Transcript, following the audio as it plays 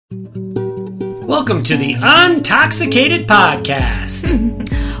Welcome to the Untoxicated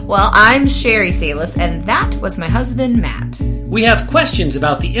Podcast. Well, I'm Sherry Salis, and that was my husband, Matt. We have questions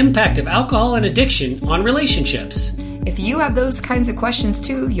about the impact of alcohol and addiction on relationships. If you have those kinds of questions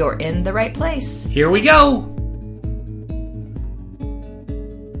too, you're in the right place. Here we go.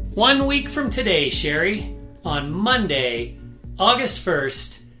 1 week from today, Sherry, on Monday, August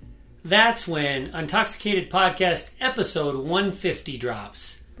 1st, that's when Untoxicated Podcast episode 150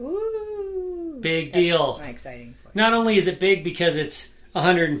 drops. Ooh. Big deal. That's exciting. Not only is it big because it's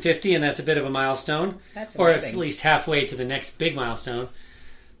 150 and that's a bit of a milestone, That's or amazing. it's at least halfway to the next big milestone,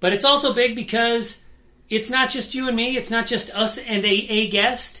 but it's also big because it's not just you and me, it's not just us and a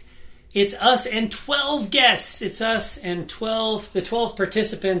guest, it's us and 12 guests. It's us and the 12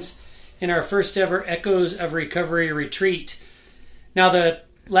 participants in our first ever Echoes of Recovery retreat. Now, the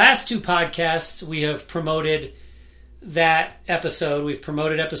last two podcasts we have promoted that episode. We've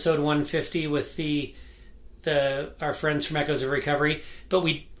promoted episode 150 with our friends from Echoes of Recovery, but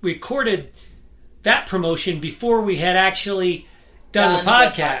we recorded that promotion before we had actually done the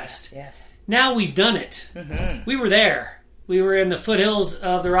podcast. Yes. Now we've done it. Mm-hmm. We were there. We were in the foothills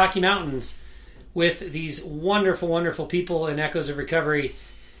of the Rocky Mountains with these wonderful, wonderful people in Echoes of Recovery,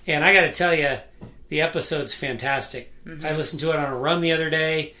 and I got to tell you, the episode's fantastic. Mm-hmm. I listened to it on a run the other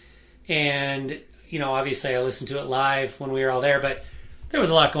day, and obviously I listened to it live when we were all there, but there was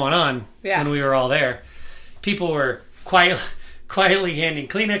a lot going on when we were all there. People were quietly handing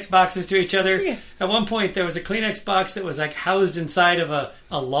Kleenex boxes to each other. Yes. At one point, there was a Kleenex box that was like housed inside of a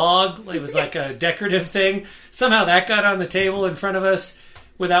log. It was like a decorative thing. Somehow that got on the table in front of us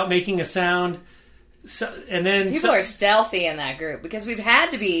without making a sound. People are stealthy in that group because we've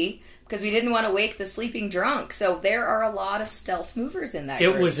had to be, because we didn't want to wake the sleeping drunk. So there are a lot of stealth movers in that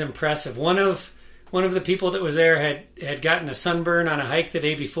group. It was impressive. One of the people that was there had gotten a sunburn on a hike the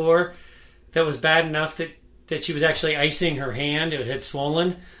day before that was bad enough that she was actually icing her hand. It had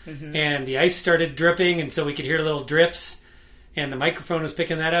swollen, and the ice started dripping, and so we could hear little drips, and the microphone was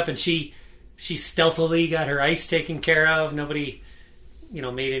picking that up, and she stealthily got her ice taken care of. Nobody,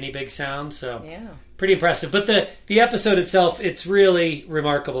 made any big sound, so pretty impressive. But the episode itself, it's really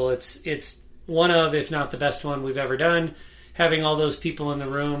remarkable. It's one of, if not the best one we've ever done. Having all those people in the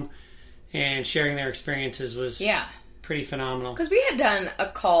room and sharing their experiences was pretty phenomenal. Because we had done a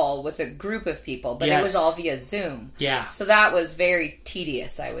call with a group of people, but it was all via Zoom. Yeah. So that was very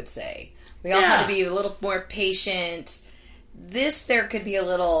tedious, I would say. We all had to be a little more patient. There could be a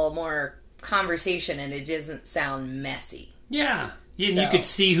little more conversation, and it doesn't sound messy. Yeah. You could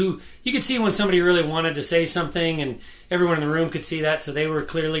see when somebody really wanted to say something, and everyone in the room could see that, so they were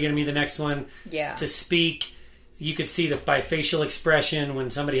clearly going to be the next one to speak. You could see that by facial expression when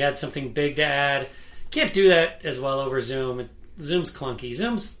somebody had something big to add. Can't do that as well over Zoom. Zoom's clunky.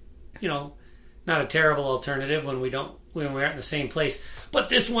 Zoom's, not a terrible alternative when we aren't in the same place. But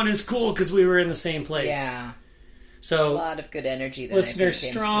this one is cool because we were in the same place. Yeah. So a lot of good energy. Listeners,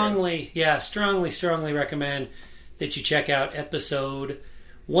 strongly recommend that you check out episode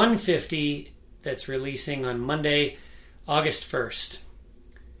 150 that's releasing on Monday, August 1st.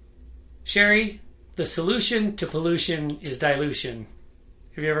 Sherry, the solution to pollution is dilution.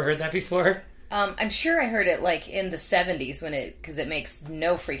 Have you ever heard that before? I'm sure I heard it like in the 70s because it makes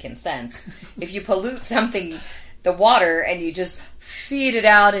no freaking sense. If you pollute something, the water, and you just feed it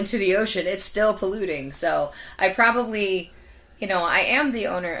out into the ocean, it's still polluting. So I probably, I am the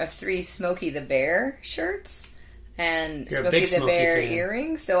owner of 3 Smokey the Bear shirts and Smokey the Bear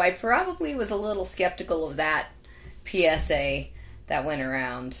earrings. So I probably was a little skeptical of that PSA that went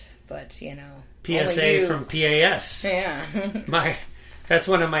around. But, PSA from PAS. Yeah. That's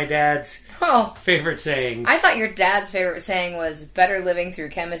one of my dad's favorite sayings. I thought your dad's favorite saying was better living through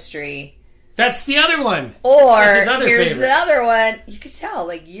chemistry. That's the other one. Or here's favorite. The other one. You could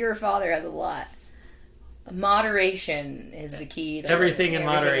tell, your father has a lot. Moderation is the key to everything in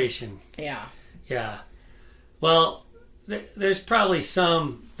moderation. Yeah. Yeah. Well, there's probably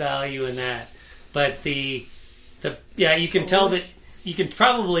some value in that, but you can tell that you can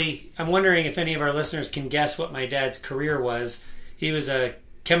probably. I'm wondering if any of our listeners can guess what my dad's career was. He was a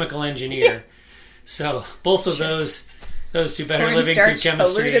chemical engineer. So both of those two better living through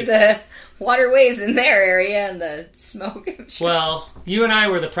chemistry. Polluted the waterways in their area and the smoke. Well, you and I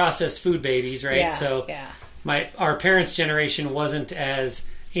were the processed food babies, right? Yeah, so our parents' generation wasn't as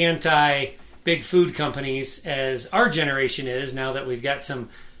anti big food companies as our generation is now that we've got some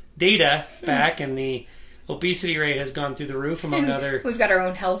data back and the obesity rate has gone through the roof among other... We've got our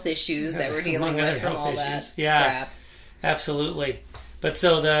own health issues that we're dealing with from all that crap. Absolutely. But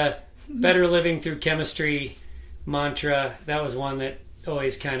so the better living through chemistry mantra, that was one that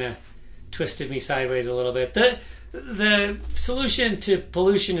always kind of twisted me sideways a little bit. The solution to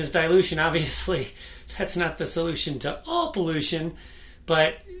pollution is dilution. Obviously, that's not the solution to all pollution,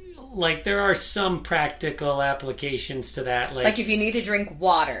 but like there are some practical applications to that. Like if you need to drink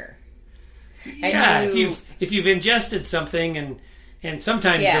water. If you've ingested something and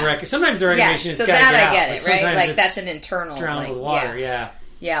sometimes sometimes the recommendation is so gotta that get I out, get it, right? Like that's an internal drowned with water,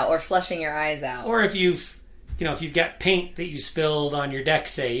 yeah, or flushing your eyes out, or if you've got paint that you spilled on your deck,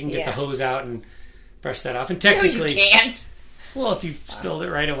 say, you can get the hose out and brush that off. And technically, no, you can't. Well, if you spilled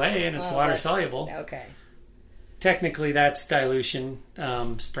it right away and it's water soluble, okay. Technically, that's dilution,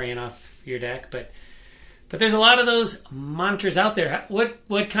 spraying off your deck. But there's a lot of those mantras out there.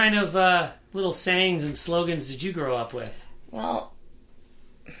 What kind of little sayings and slogans did you grow up with? Well,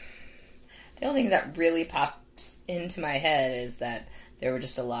 the only thing that really pops into my head is that there were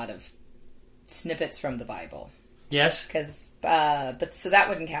just a lot of snippets from the Bible. Yes. But so that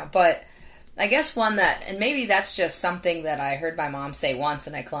wouldn't count. But I guess one that, and maybe that's just something that I heard my mom say once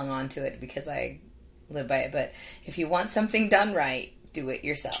and I clung on to it because I live by it. But if you want something done right, do it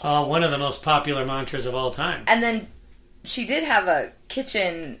yourself. Oh, one of the most popular mantras of all time. And then she did have a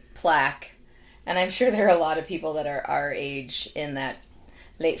kitchen plaque, and I'm sure there are a lot of people that are our age in that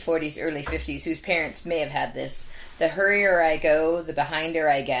late 40s, early 50s whose parents may have had this. The hurrier I go, the behinder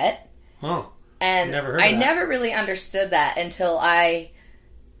I get. Oh, and never heard I of that. never really understood that until I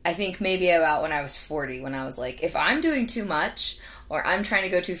think maybe about when I was 40, when I was like, if I'm doing too much or I'm trying to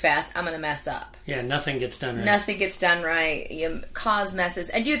go too fast, I'm going to mess up. Yeah, nothing gets done right. Nothing gets done right. You cause messes.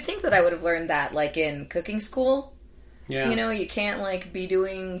 And you'd think that I would have learned that like in cooking school. Yeah. You know, you can't like be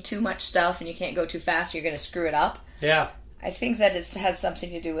doing too much stuff and you can't go too fast. You're going to screw it up. Yeah. I think that it has something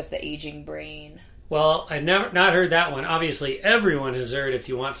to do with the aging brain. Well, I've never not heard that one. Obviously, everyone has heard if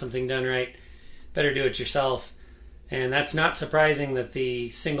you want something done right, better do it yourself. And that's not surprising that the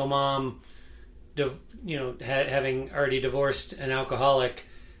single mom, having already divorced an alcoholic,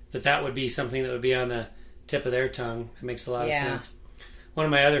 that would be something that would be on the tip of their tongue. It makes a lot of sense. One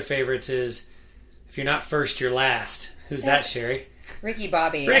of my other favorites is, if you're not first, you're last. Who's that, Sherry? Ricky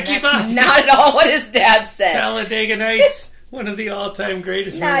Bobby. Ricky and that's Bobby. not at all what his dad said. Talladega Nights, one of the all-time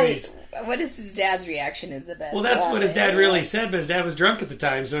greatest movies. What is his dad's reaction is the best. Well, that's what his dad really said, but his dad was drunk at the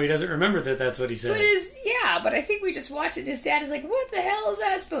time, so he doesn't remember that that's what he said. But I think we just watched it. His dad is like, what the hell is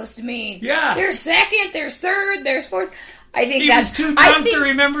that supposed to mean? Yeah. There's second, there's third, there's fourth. I think he that's was too drunk to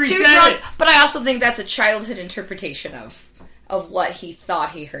remember he said it. But I also think that's a childhood interpretation of what he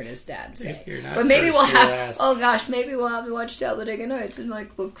thought he heard his dad say. But maybe we'll have maybe we'll have to watch Talladega Nights and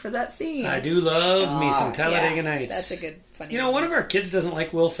like look for that scene. I do love me some Talladega Nights. That's a good funny. One of our kids doesn't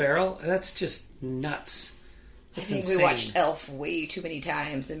like Will Ferrell. That's just nuts. That's I think insane. we watched Elf way too many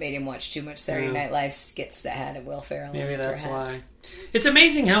times and made him watch too much Saturday Night Live skits that had a Will Ferrell. Maybe that's perhaps. why. It's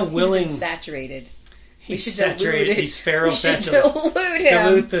amazing how willing. He's been saturated. He's saturated. He's Ferrell saturated. Dilute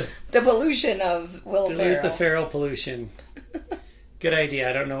him. Dilute the pollution of Will Ferrell. Dilute the Ferrell pollution. Good idea.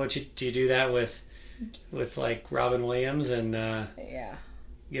 I don't know what you do that with like Robin Williams and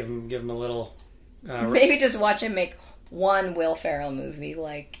give him a little. Maybe just watch him make one Will Ferrell movie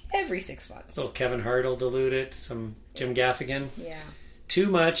like every 6 months. Little Kevin Hart will dilute it. Some Jim Gaffigan. Yeah. Too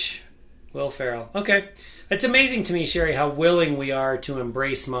much Will Ferrell. Okay. It's amazing to me, Sherry, how willing we are to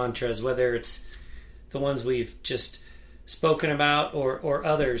embrace mantras, whether it's the ones we've just spoken about or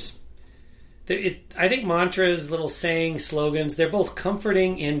others. I think mantras, little sayings, slogans, they're both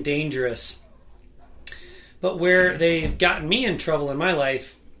comforting and dangerous. But where they've gotten me in trouble in my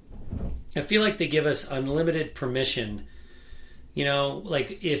life, I feel like they give us unlimited permission.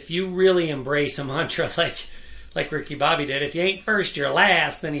 Like if you really embrace a mantra like Ricky Bobby did, if you ain't first, you're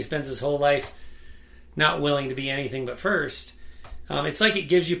last, then he spends his whole life not willing to be anything but first. It's like it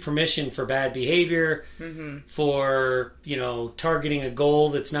gives you permission for bad behavior, for, targeting a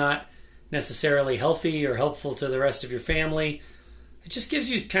goal that's not necessarily healthy or helpful to the rest of your family. It just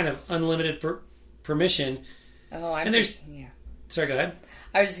gives you kind of unlimited permission. Sorry, go ahead.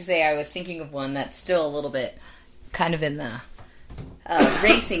 I was just going to say, I was thinking of one that's still a little bit kind of in the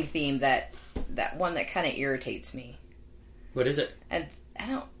racing theme, that one that kind of irritates me. What is it? And I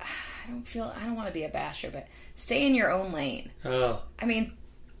don't want to be a basher, but stay in your own lane. Oh. I mean,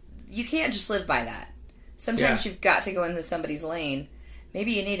 you can't just live by that. Sometimes you've got to go into somebody's lane.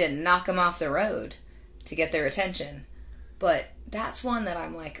 Maybe you need to knock them off the road to get their attention. But that's one that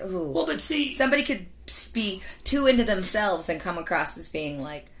I'm like, ooh. Well, but see, somebody could be too into themselves and come across as being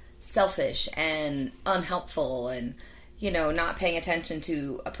like selfish and unhelpful and, not paying attention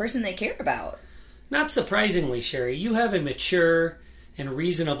to a person they care about. Not surprisingly, Sherry, you have a mature and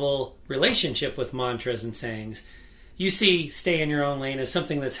reasonable relationship with mantras and sayings. you see stay in your own lane as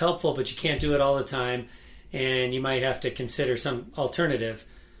something that's helpful, but you can't do it all the time, and you might have to consider some alternative.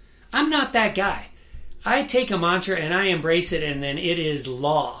 I'm not that guy. I take a mantra and I embrace it, and then it is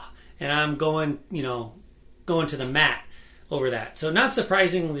law, and I'm going to the mat over that. So not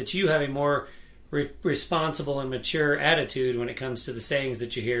surprising that you have a more responsible and mature attitude when it comes to the sayings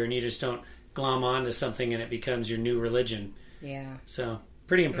that you hear, and you just don't glom onto something and it becomes your new religion. Yeah. So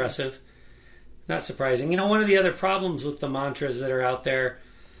pretty impressive. Not surprising. One of the other problems with the mantras that are out there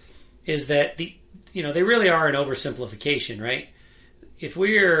is that they really are an oversimplification, right? If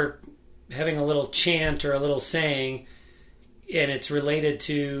we're having a little chant or a little saying and it's related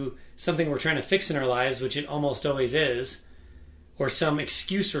to something we're trying to fix in our lives, which it almost always is, or some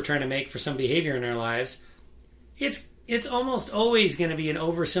excuse we're trying to make for some behavior in our lives, it's almost always going to be an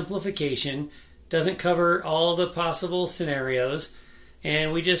oversimplification, doesn't cover all the possible scenarios,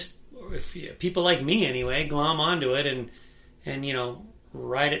 and we just, if people like me anyway, glom onto it and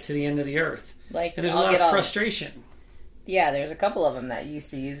ride it to the end of the earth. And there's a lot of frustration. Yeah, there's a couple of them that you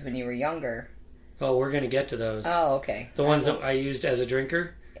used to use when you were younger. Oh, we're going to get to those. Oh, okay. The ones that I used as a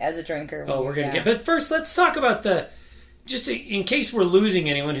drinker? As a drinker. Oh, we're going to get... But first, let's talk about just in case we're losing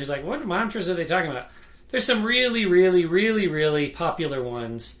anyone who's like, what mantras are they talking about? There's some really, really, really, really popular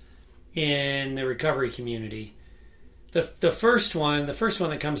ones in the recovery community. The first one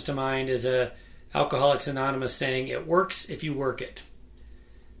that comes to mind is a Alcoholics Anonymous saying, "It works if you work it."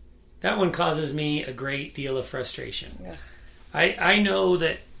 That one causes me a great deal of frustration. Ugh. I know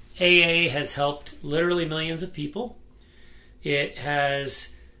that AA has helped literally millions of people. It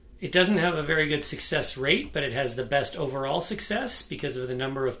doesn't have a very good success rate, but it has the best overall success because of the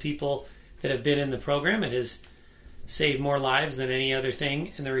number of people that have been in the program. It has saved more lives than any other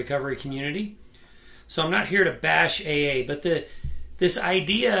thing in the recovery community. So I'm not here to bash AA, but this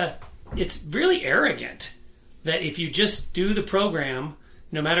idea, it's really arrogant that if you just do the program,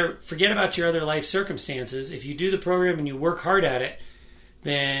 forget about your other life circumstances, if you do the program and you work hard at it,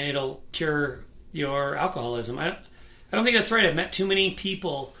 then it'll cure your alcoholism. I don't think that's right. I've met too many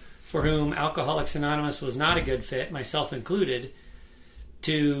people for whom Alcoholics Anonymous was not a good fit, myself included,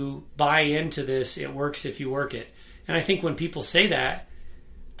 to buy into this, it works if you work it. And I think when people say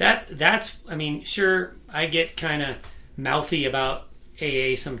that's, sure, I get kind of mouthy about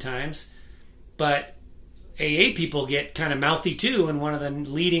AA sometimes, but AA people get kind of mouthy too, and one of the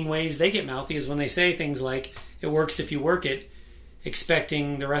leading ways they get mouthy is when they say things like, it works if you work it,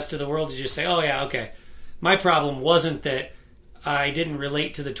 expecting the rest of the world to just say, oh yeah, okay. My problem wasn't that I didn't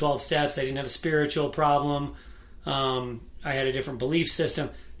relate to the 12 steps, I didn't have a spiritual problem, I had a different belief system.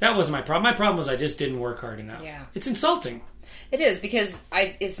 That wasn't my problem. My problem was I just didn't work hard enough. Yeah. It's insulting. It is, because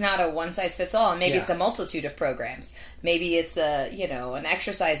it's not a one-size-fits-all. Maybe it's a multitude of programs. Maybe it's an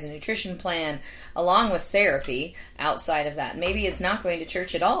exercise and nutrition plan along with therapy outside of that. Maybe it's not going to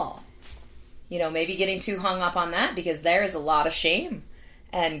church at all. Maybe getting too hung up on that, because there is a lot of shame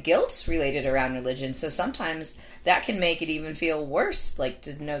and guilt related around religion. So sometimes that can make it even feel worse, like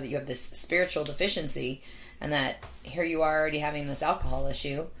to know that you have this spiritual deficiency and that here you are already having this alcohol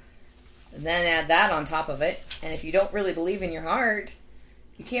issue. And then add that on top of it, and if you don't really believe in your heart,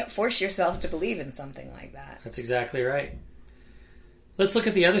 you can't force yourself to believe in something like that. That's exactly right. Let's look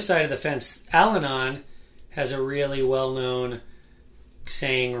at the other side of the fence. Al-Anon has a really well-known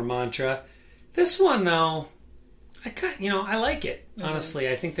saying or mantra. This one, though, I like it, honestly.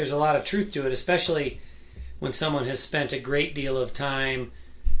 I think there's a lot of truth to it, especially when someone has spent a great deal of time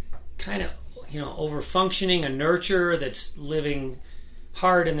kind of, over-functioning a nurturer that's living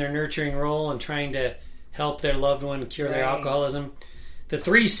hard in their nurturing role and trying to help their loved one cure their alcoholism. The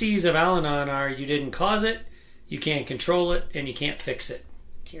 3 C's of Al-Anon are: you didn't cause it, you can't control it, and you can't fix it.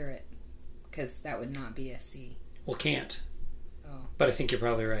 Cure it. Because that would not be a C. Well, can't. Oh. But I think you're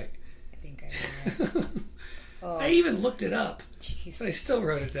probably right. I think I'm right. Oh. I even looked it up. Jeez. But I still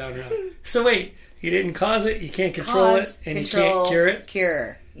wrote it down wrong. So wait, you didn't cause it, you can't control it, and you can't cure it?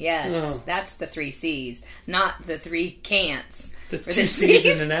 Cure. Yes. That's the 3 C's, not the 3 can'ts. The 2 C's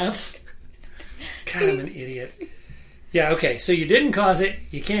and an F? God, I'm an idiot. Yeah, okay. So you didn't cause it,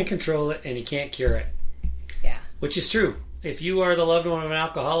 you can't control it, and you can't cure it. Yeah. Which is true. If you are the loved one of an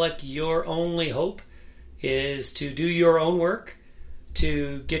alcoholic, your only hope is to do your own work,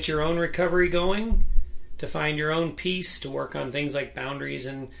 to get your own recovery going, to find your own peace, to work on things like boundaries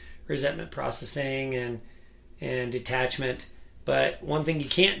and resentment processing and detachment. But one thing you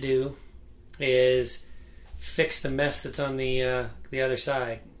can't do is fix the mess that's on the other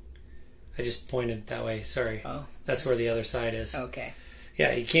side. I just pointed that way. Sorry. Oh. That's where the other side is. Okay.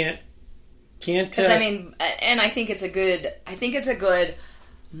 Yeah, you can't. Because and I think it's a good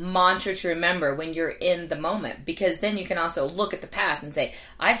mantra to remember when you're in the moment, because then you can also look at the past and say,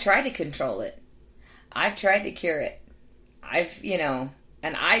 I've tried to control it. I've tried to cure it.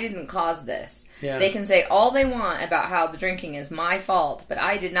 And I didn't cause this. Yeah. They can say all they want about how the drinking is my fault, but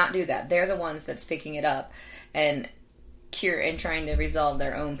I did not do that. They're the ones that's picking it up and trying to resolve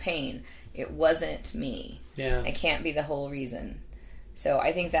their own pain. It wasn't me. Yeah. It can't be the whole reason. So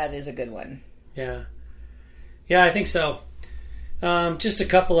I think that is a good one. Yeah. Yeah, I think so. Just a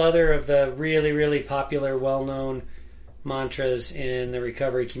couple other of the really, really popular, well-known mantras in the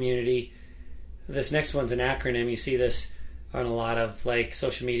recovery community. This next one's an acronym. You see this on a lot of like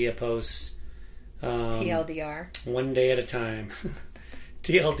social media posts. TLDR. One day at a time.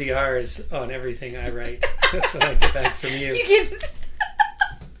 TLDR is on everything I write. That's what I get back from you. You get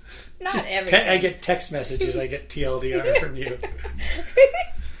not just everything. I get text messages. I get TLDR from you.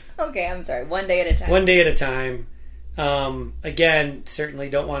 Okay, I'm sorry. One day at a time. One day at a time. Again, certainly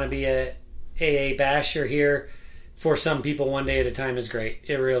don't want to be a AA basher here. For some people, one day at a time is great.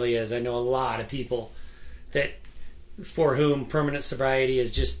 It really is. I know a lot of people for whom permanent sobriety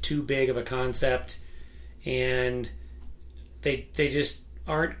is just too big of a concept, and they just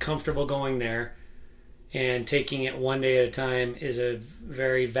aren't comfortable going there. And taking it one day at a time is a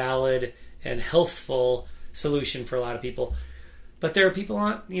very valid and healthful solution for a lot of people. But there are people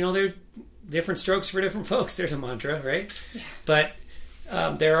on, there's different strokes for different folks. There's a mantra, right? Yeah. But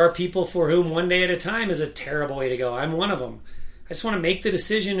there are people for whom one day at a time is a terrible way to go. I'm one of them. I just want to make the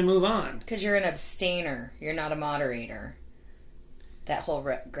decision to move on. Because you're an abstainer. You're not a moderator. That whole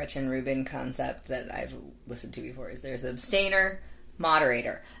Gretchen Rubin concept that I've listened to before is there's abstainer,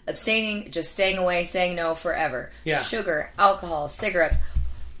 moderator. Abstaining, just staying away, saying no forever. Yeah. Sugar, alcohol, cigarettes,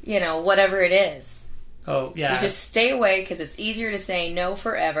 whatever it is. Oh, yeah. You just stay away because it's easier to say no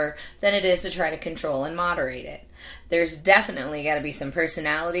forever than it is to try to control and moderate it. There's definitely got to be some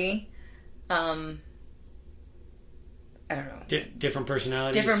personality. I don't know. Different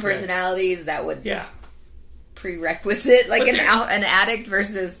personalities. Different personalities that would yeah. prerequisite, like an addict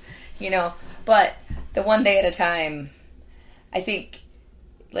versus, But the one day at a time, I think,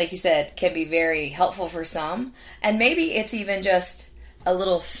 like you said, can be very helpful for some. And maybe it's even just a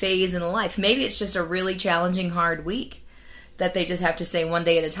little phase in life. Maybe it's just a really challenging, hard week that they just have to say one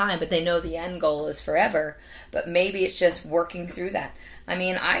day at a time, but they know the end goal is forever. But maybe it's just working through that. I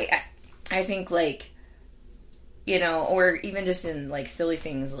mean, I think or even just in like silly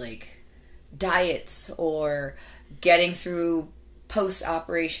things like diets or getting through post-op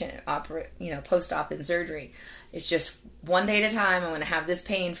in surgery. It's just one day at a time. I'm going to have this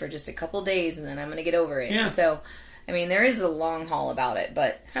pain for just a couple days and then I'm going to get over it. Yeah. So, I mean, there is a long haul about it,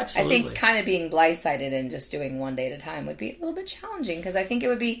 but absolutely. I think kind of being blindsided and just doing one day at a time would be a little bit challenging because I think it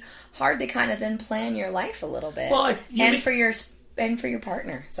would be hard to kind of then plan your life a little bit. Well, for your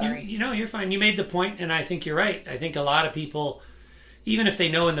partner. Sorry. You're fine. You made the point, and I think you're right. I think a lot of people, even if they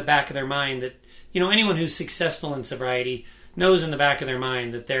know in the back of their mind that, anyone who's successful in sobriety knows in the back of their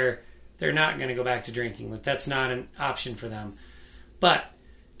mind that they're not going to go back to drinking, that that's not an option for them. But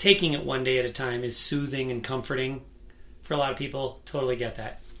taking it one day at a time is soothing and comforting for a lot of people. Totally get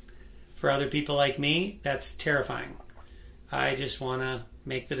that. For other people like me, that's terrifying. I just want to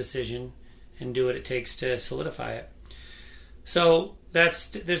make the decision and do what it takes to solidify it. So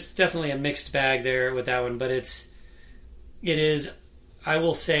there's definitely a mixed bag there with that one, but it is, I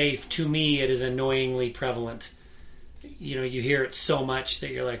will say, to me, it is annoyingly prevalent. You hear it so much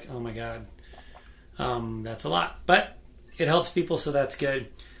that you're like, oh my God, that's a lot. But it helps people, so that's good.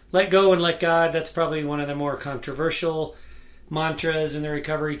 Let go and let God, that's probably one of the more controversial mantras in the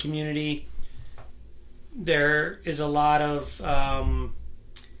recovery community. There is a lot of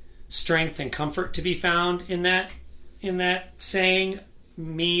strength and comfort to be found in that saying.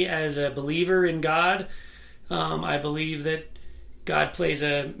 Me as a believer in God, I believe that God plays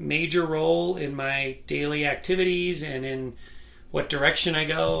a major role in my daily activities and in what direction I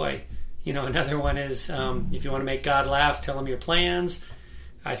go. Another one is if you want to make God laugh, tell him your plans.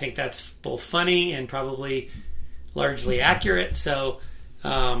 I think that's both funny and probably largely accurate. So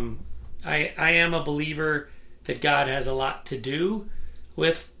I am a believer that God has a lot to do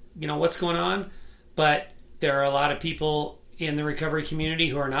with what's going on, but there are a lot of people in the recovery community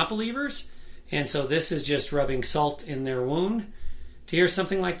who are not believers, and so this is just rubbing salt in their wound to hear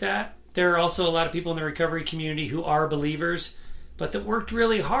something like that. There are also a lot of people in the recovery community who are believers, but that worked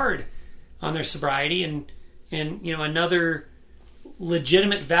really hard on their sobriety, and another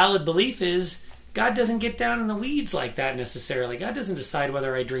legitimate, valid belief is God doesn't get down in the weeds like that necessarily. God doesn't decide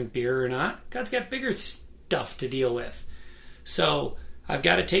whether I drink beer or not. God's got bigger stuff to deal with. So I've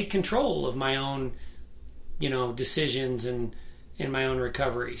got to take control of my own decisions and in my own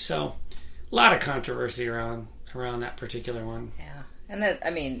recovery. So a lot of controversy around that particular one. Yeah. And that, I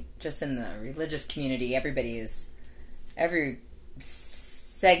mean, just in the religious community, every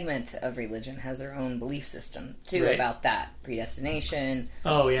segment of religion has their own belief system too, right, about that predestination.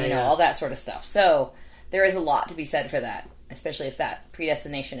 Oh yeah, all that sort of stuff. So there is a lot to be said for that, especially if that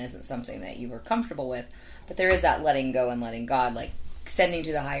predestination isn't something that you were comfortable with. But there is that letting go and letting God, like sending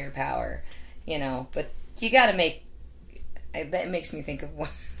to the higher power, But you got to make. That makes me think of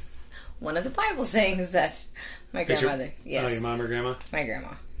one of the Bible sayings that my grandmother. Yes. Oh, your mom or grandma? My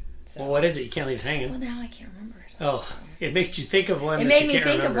grandma. So. Well, what is it? You can't leave us hanging. Well, now I can't remember it. Oh, it makes you think of one. It made me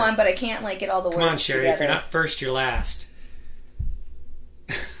think of one, but I can't get all the words together. Come on, Sherry. together. If you're not first, you're last.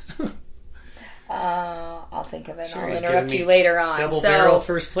 I'll think of it. Sherry's I'll interrupt you later on. Double barrel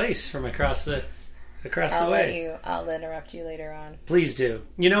first place from across the way. I'll interrupt you later on. Please do.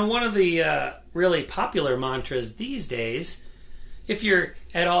 One of the really popular mantras these days, if you're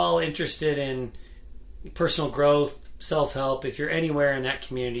at all interested in personal growth, self-help, if you're anywhere in that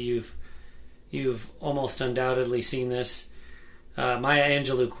community, you've almost undoubtedly seen this Maya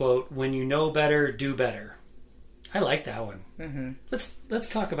Angelou quote, "When you know better, do better." I like that one. Mm-hmm. Let's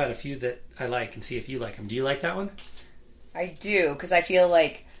talk about a few that I like and see if you like them. Do you like that one? I do, because I feel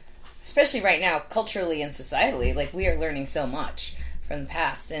like, especially right now, culturally and societally, like we are learning so much from the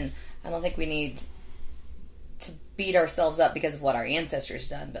past, and I don't think we need to beat ourselves up because of what our ancestors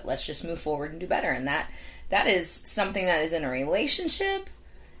done, but let's just move forward and do better. And that is something that is in a relationship,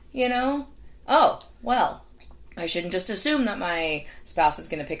 Oh, well, I shouldn't just assume that my spouse is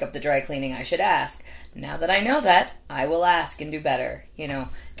going to pick up the dry cleaning. I should ask. Now that I know that, I will ask and do better. It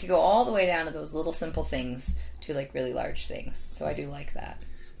could go all the way down to those little simple things to like really large things. So I do like that.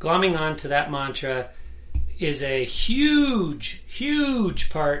 Glomming on to that mantra is a huge, huge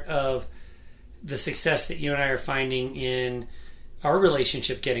part of the success that you and I are finding in our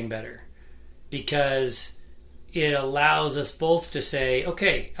relationship getting better, because it allows us both to say,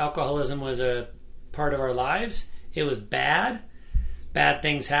 okay, alcoholism was a part of our lives. It was bad. Bad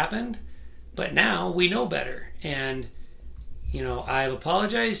things happened. But now we know better. And, I've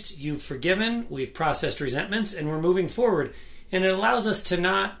apologized. You've forgiven. We've processed resentments. And we're moving forward. And it allows us it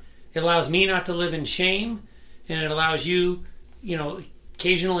allows me not to live in shame. And it allows you,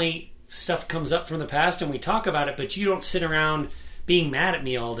 occasionally stuff comes up from the past and we talk about it, but you don't sit around being mad at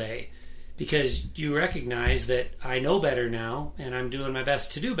me all day. Because you recognize that I know better now, and I'm doing my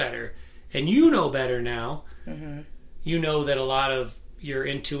best to do better. And you know better now. Mm-hmm. You know that a lot of your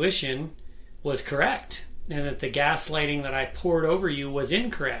intuition was correct, and that the gaslighting that I poured over you was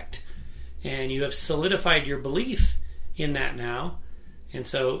incorrect. And you have solidified your belief in that now. And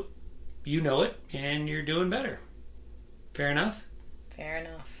so you know it, and you're doing better. Fair enough? Fair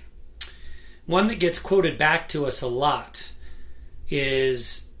enough. One that gets quoted back to us a lot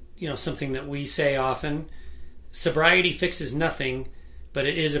is... something that we say often: sobriety fixes nothing, but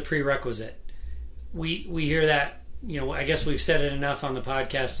it is a prerequisite. We hear that, I guess we've said it enough on the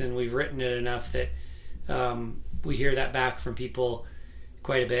podcast and we've written it enough that we hear that back from people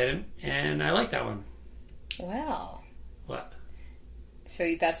quite a bit, and I like that one. Well. What?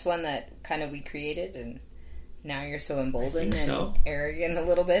 So that's one that kind of we created, and now you're so emboldened and arrogant a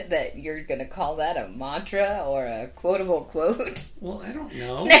little bit that you're going to call that a mantra or a quotable quote? Well, I don't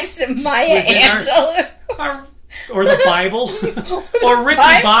know. Next to Maya Angelou. Or the Bible. Or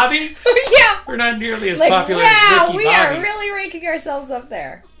Ricky Bobby. Yeah. We're not nearly as popular as Ricky Bobby. We are really ranking ourselves up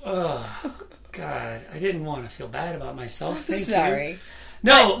there. Oh, God. I didn't want to feel bad about myself. Thank Sorry. you.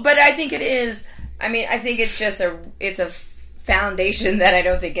 No. But I think it is. I mean, I think it's just it's a foundation that I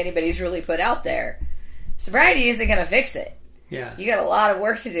don't think anybody's really put out there. Sobriety isn't going to fix it. Yeah. You got a lot of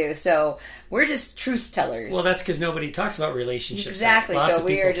work to do, so we're just truth tellers. Well, that's because nobody talks about relationships. Exactly. Lots so of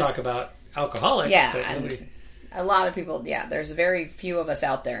we people are just talk about alcoholics. Yeah, but and a lot of people. Yeah, there's very few of us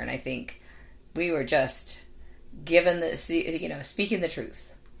out there, and I think we were just given speaking the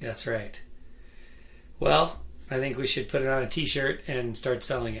truth. That's right. Well, I think we should put it on a T-shirt and start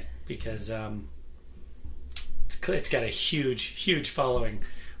selling it, because it's got a huge, huge following.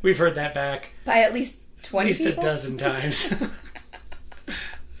 We've heard that back by at least 20 people? At least a dozen times.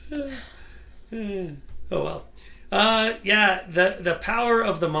 Oh well. Yeah, the power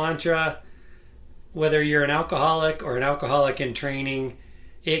of the mantra, whether you're an alcoholic or an alcoholic in training,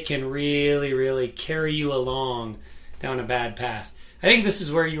 it can really, really carry you along down a bad path. I think this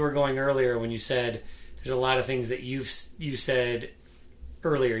is where you were going earlier when you said there's a lot of things that you said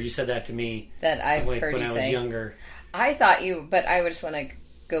earlier. You said that to me. That I've heard when you I was younger. I thought but I just want to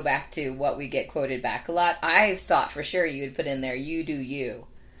go back to what we get quoted back a lot. I thought for sure you would put in there, you do you.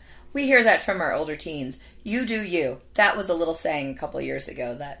 We hear that from our older teens. You do you. That was a little saying a couple years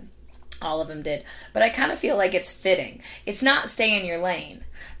ago that all of them did. But I kind of feel like it's fitting. It's not stay in your lane.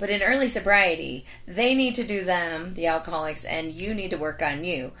 But in early sobriety, they need to do them, the alcoholics, and you need to work on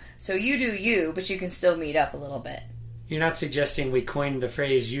you. So you do you, but you can still meet up a little bit. You're not suggesting we coined the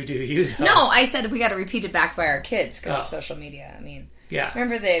phrase "you do you," though. No, I said we got to repeat it back by our kids because of social media. I mean, yeah.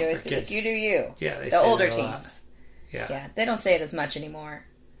 Remember they'd always Our be kids, like, "You do you." Yeah, they the say older that a lot. teens. Yeah, they don't say it as much anymore.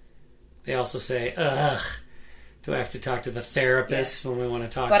 They also say, "Ugh, do I have to talk to the therapist when we want to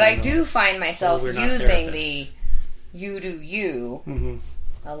talk?" But to I them? do find myself Well, we're not using the therapists. "you do you" Mm-hmm.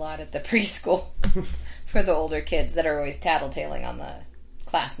 a lot at the preschool for the older kids that are always tattletaling on the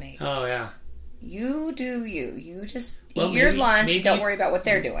classmate. Oh yeah. You do you. You just Well, eat your maybe- lunch. maybe- Don't worry about what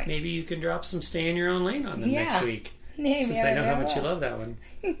they're doing. Maybe you can drop some "stay in your own lane" on them Yeah. next week. Maybe Since I know how much you love that one.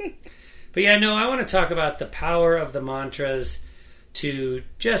 But yeah, no, I want to talk about the power of the mantras to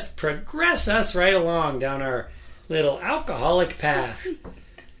just progress us right along down our little alcoholic path.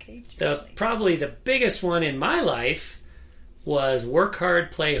 Okay, Probably the biggest one in my life was work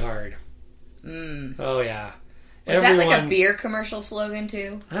hard, play hard. Oh yeah. Was that like a beer commercial slogan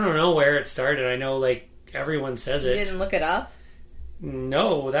too? I don't know where it started. I know like everyone says You it. didn't look it up?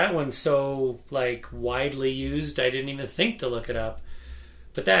 No, that one's so like widely used I didn't even think to look it up.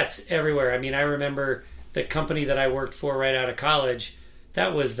 But that's everywhere. I mean, I remember the company that I worked for right out of college.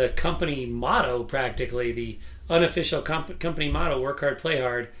 That was the company motto practically, the unofficial company motto, work hard, play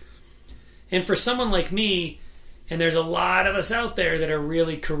hard. And for someone like me, and there's a lot of us out there that are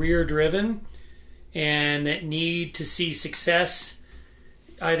really career driven and that need to see success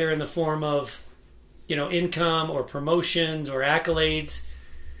either in the form of, you know, income or promotions or accolades.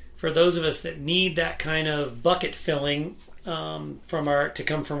 For those of us that need that kind of bucket filling to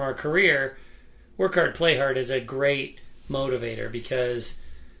come from our career, work hard, play hard is a great motivator because,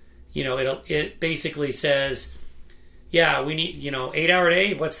 you know, it basically says, yeah, we need, 8-hour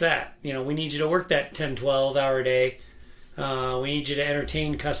day. What's that? We need you to work that 10, 12-hour day. We need you to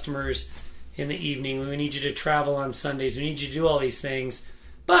entertain customers in the evening. We need you to travel on Sundays. We need you to do all these things.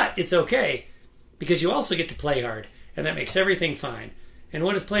 But it's okay because you also get to play hard, and that makes everything fine. And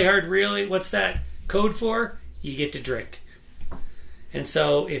what is play hard really? What's that code for? You get to drink. And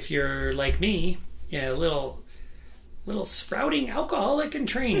so if you're like me, a little sprouting alcoholic in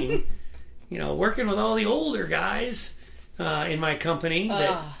training, working with all the older guys in my company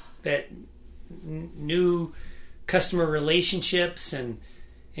that knew customer relationships and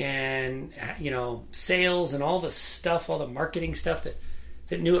sales and all the stuff, all the marketing stuff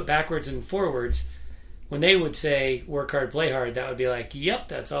that knew it backwards and forwards. When they would say work hard, play hard, that would be like, yep,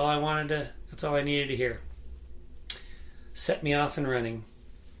 that's all I needed to hear. Set me off and running.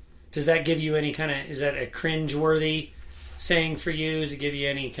 Does that give you any kind of, is that a cringe-worthy saying for you? Does it give you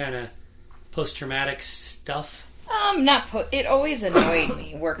any kind of post-traumatic stuff? It always annoyed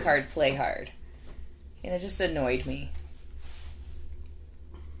me. Work hard, play hard. It just annoyed me.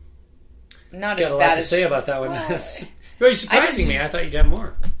 Not Got as a bad lot to as say about that one. Well, That's really surprising me. I thought you'd have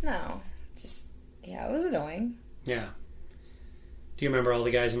more. No, it was annoying. Yeah. Do you remember all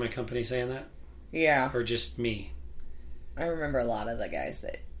the guys in my company saying that? Yeah, Or just me? I remember a lot of the guys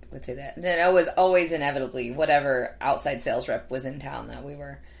that would say that. And then it was always inevitably whatever outside sales rep was in town that we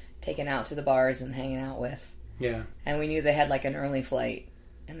were taking out to the bars and hanging out with. Yeah. And we knew they had like an early flight,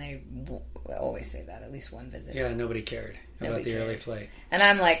 and they always say that at least one visit. Yeah, nobody cared about the early flight. And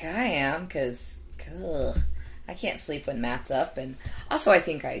I'm like, I am, because I can't sleep when Matt's up. And also I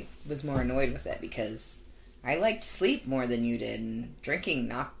think I was more annoyed with it because I liked sleep more than you did, and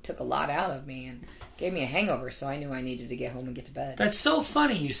drinking took a lot out of me and gave me a hangover, so I knew I needed to get home and get to bed. That's so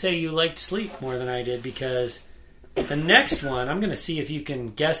funny you say you liked sleep more than I did, because the next one, I'm going to see if you can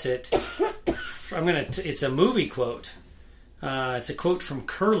guess it. It's a movie quote. It's a quote from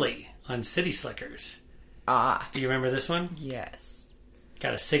Curly on City Slickers. Do you remember this one? Yes.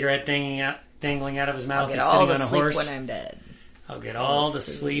 Got a cigarette dangling out of his mouth. I'll get He's all sitting the on a sleep horse. when I'm dead. I'll get all the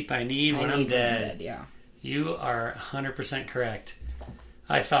sleep I need when I'm dead. Yeah. You are 100% correct.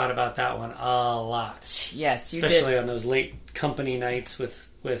 I thought about that one a lot. Yes, you Especially did. on those late company nights with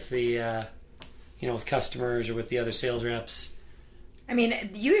the with customers or with the other sales reps. I mean,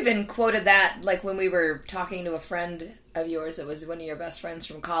 you even quoted that like when we were talking to a friend of yours that was one of your best friends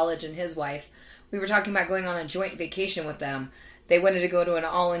from college and his wife. We were talking about going on a joint vacation with them. They wanted to go to an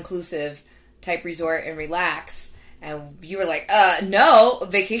all-inclusive type resort and relax. And you were like, no,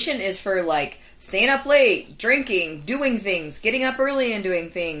 vacation is for like staying up late, drinking, doing things, getting up early and doing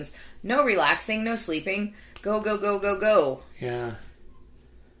things. No relaxing, no sleeping. Go, go, go, go, go. Yeah.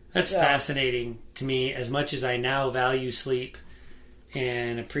 That's fascinating to me. As much as I now value sleep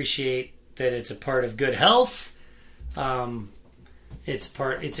and appreciate that it's a part of good health. It's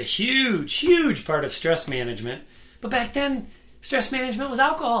a huge part of stress management. But back then, stress management was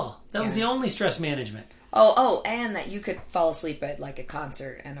alcohol. That was the only stress management. Oh, and that you could fall asleep at like a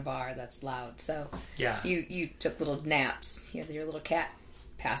concert and a bar that's loud. So yeah, you took little naps. You had your little cat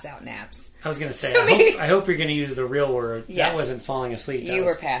pass out naps. I was going to say, So I hope you're going to use the real word. Yes. That wasn't falling asleep. That You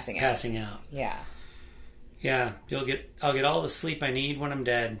was were passing out. Passing out. Yeah. Yeah, I'll get all the sleep I need when I'm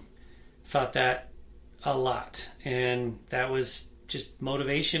dead. Thought that a lot, and that was just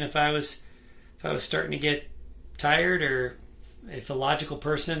motivation. If I was starting to get tired, or if a logical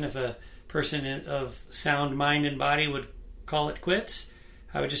person, if a person of sound mind and body would call it quits,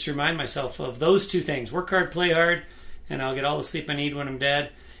 I would just remind myself of those two things: work hard, play hard, and I'll get all the sleep I need when I'm dead.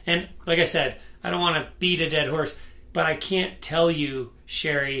 And like I said, I don't want to beat a dead horse, but I can't tell you,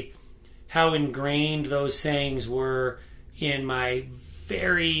 Sherry, how ingrained those sayings were in my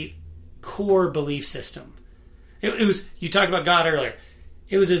very core belief system. It was, you talked about God earlier.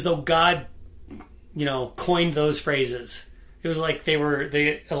 It was as though God, coined those phrases. It was like they were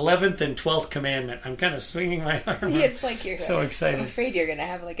the 11th and 12th commandment. I'm kind of swinging my arm. It's like you're so excited. I'm afraid you're going to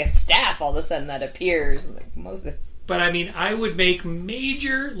have like a staff all of a sudden that appears like Moses. But I mean, I would make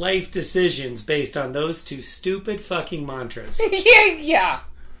major life decisions based on those two stupid fucking mantras. Yeah.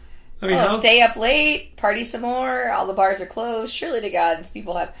 I mean, stay up late, party some more, all the bars are closed, surely to God,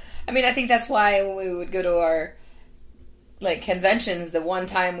 people have... I mean, I think that's why when we would go to our, conventions, the one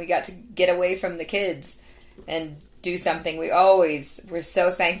time we got to get away from the kids and do something, we're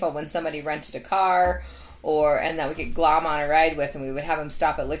so thankful when somebody rented a car, and that we could glom on a ride with, and we would have them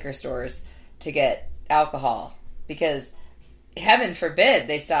stop at liquor stores to get alcohol. Because, heaven forbid,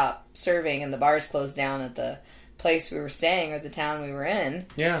 they stop serving and the bars closed down at the place we were staying or the town we were in.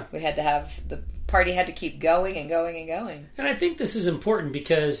 Yeah. We had to have, the party had to keep going and going and going. And I think this is important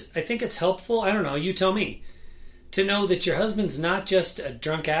because I think it's helpful, I don't know, you tell me, to know that your husband's not just a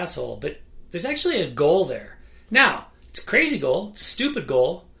drunk asshole, but there's actually a goal there. Now, it's a crazy goal, it's a stupid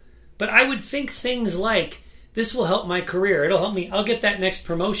goal, but I would think things like, this will help my career, it'll help me, I'll get that next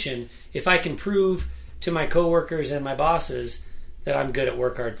promotion if I can prove to my coworkers and my bosses that I'm good at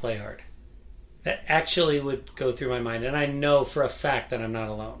work hard, play hard. That actually would go through my mind, and I know for a fact that I'm not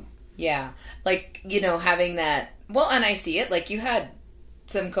alone. Yeah. Having that... Well, and I see it. You had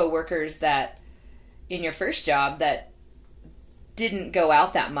some coworkers that, in your first job, that didn't go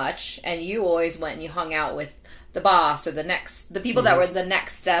out that much, and you always went and you hung out with the boss or the people that were the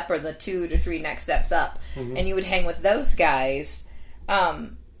next step or the 2 to 3 next steps up, and you would hang with those guys.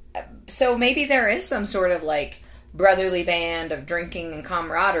 So maybe there is some sort of, brotherly band of drinking and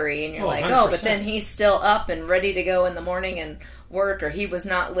camaraderie, and you're 100%. but then he's still up and ready to go in the morning and work, or he was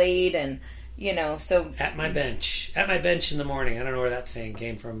not late, and so at my bench in the morning. I don't know where that saying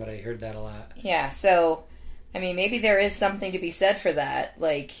came from, but I heard that a lot. Yeah, so I mean, maybe there is something to be said for that,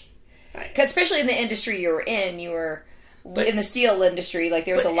 because especially in the industry you were in the steel industry,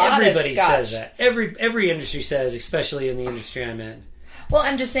 there was a lot of scotch. Everybody says that. Every industry says, especially in the industry I'm in. Well,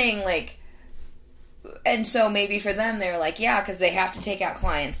 I'm just saying, and so maybe for them, they're because they have to take out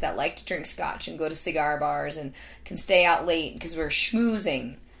clients that like to drink scotch and go to cigar bars and can stay out late because we're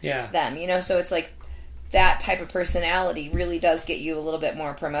schmoozing them, So it's that type of personality really does get you a little bit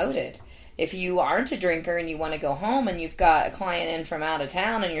more promoted. If you aren't a drinker and you want to go home and you've got a client in from out of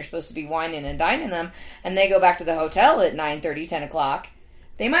town and you're supposed to be wining and dining them, and they go back to the hotel at 9:30, 10 o'clock,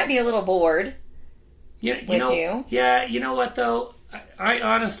 they might be a little bored with you. Yeah, you know what, though? I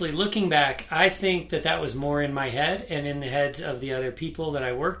honestly, looking back, I think that was more in my head and in the heads of the other people that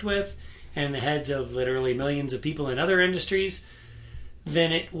I worked with and in the heads of literally millions of people in other industries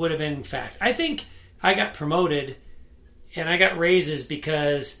than it would have been fact. I think I got promoted and I got raises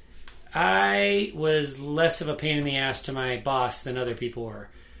because I was less of a pain in the ass to my boss than other people were.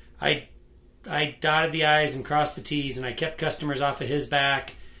 I dotted the I's and crossed the T's, and I kept customers off of his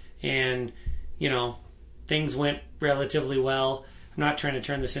back, and, things went relatively well. I'm not trying to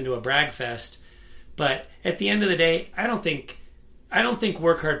turn this into a brag fest, but at the end of the day, I don't think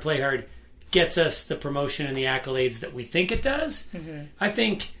work hard, play hard gets us the promotion and the accolades that we think it does. Mm-hmm. I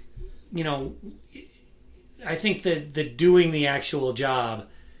think the doing the actual job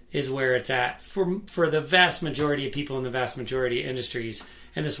is where it's at for the vast majority of people in the vast majority of industries,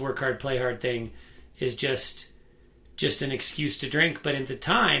 and this work hard, play hard thing is just an excuse to drink. But at the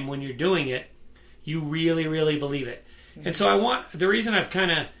time when you're doing it, you really, really believe it. And so the reason I've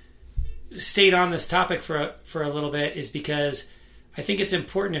kind of stayed on this topic for a little bit is because I think it's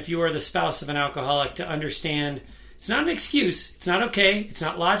important, if you are the spouse of an alcoholic, to understand it's not an excuse. It's not okay. It's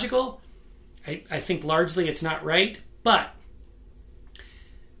not logical. I think largely it's not right. But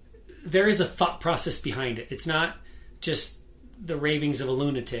there is a thought process behind it. It's not just the ravings of a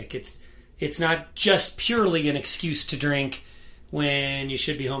lunatic. It's not just purely an excuse to drink when you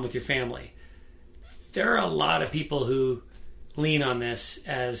should be home with your family. There are a lot of people who lean on this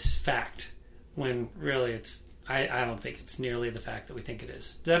as fact, when really I don't think it's nearly the fact that we think it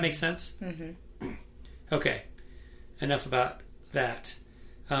is. Does that make sense? Mm-hmm. Okay. Enough about that.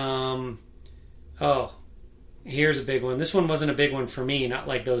 Here's a big one. This one wasn't a big one for me, not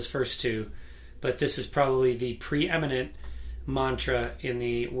like those first two, but this is probably the preeminent mantra in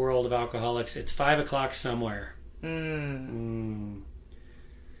the world of alcoholics. It's 5 o'clock somewhere. In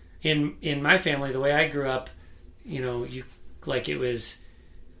my family, the way I grew up, it was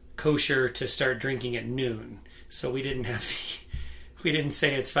kosher to start drinking at noon. So we didn't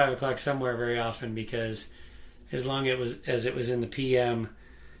say it's 5 o'clock somewhere very often, because as long as it was in the PM,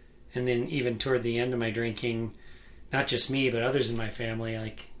 and then even toward the end of my drinking, not just me, but others in my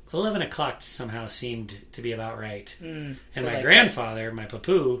family, 11 o'clock somehow seemed to be about right. And my grandfather, my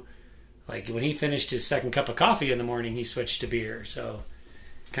papu, when he finished his second cup of coffee in the morning, he switched to beer. So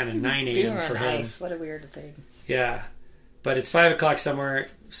kind of 9 a.m. for him. Ice. What a weird thing. Yeah. But it's 5 o'clock somewhere.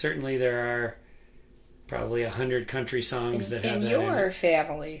 Certainly there are probably 100 country songs that have that. In your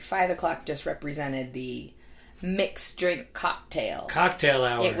family, 5 o'clock just represented the mixed drink cocktail. Cocktail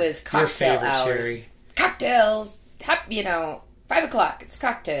hour. It was cocktail hours. Sherry. Cocktails. 5 o'clock. It's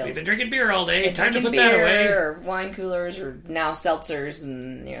cocktails. We've been drinking beer all day. Time to put that away. Or wine coolers, or now seltzers,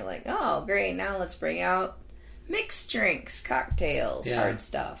 and you're like, oh, great. Now let's bring out mixed drinks, cocktails, hard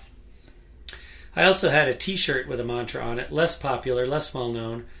stuff. I also had a T-shirt with a mantra on it. Less popular, less well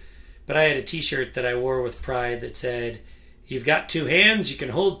known. But I had a T-shirt that I wore with pride that said, "You've got 2 hands, you can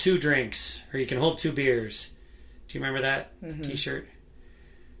hold 2 drinks, or you can hold 2 beers." Do you remember that T-shirt?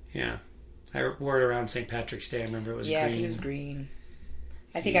 Yeah. I wore it around St. Patrick's Day. I remember it was green. Yeah, because it was green.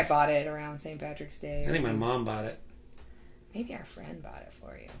 I think I bought it around St. Patrick's Day. I think my mom bought it. Maybe our friend bought it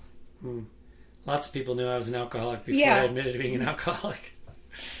for you. Lots of people knew I was an alcoholic before I admitted to being an alcoholic.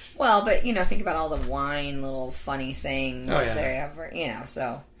 Well, but, think about all the wine little funny sayings they have,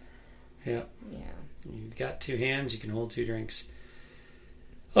 so. Yeah. You've got 2 hands, you can hold 2 drinks.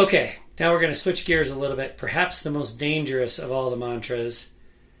 Okay, now we're going to switch gears a little bit. Perhaps the most dangerous of all the mantras.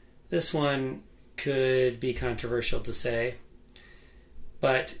 This one could be controversial to say,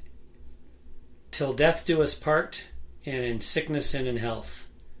 but till death do us part, and in sickness and in health.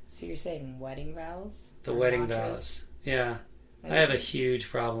 So you're saying wedding vows? The wedding vows. Yeah. I have a huge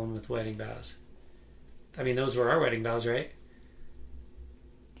problem with wedding vows. I mean, those were our wedding vows, right?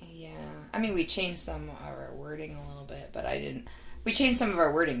 Yeah. I mean, we changed some of our wording a little bit, but I didn't... We changed some of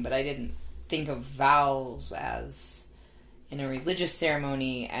our wording, but I didn't think of vows as... in a religious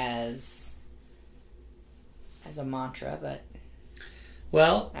ceremony as a mantra, but...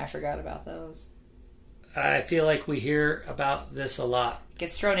 Well... I forgot about those. I feel like we hear about this a lot.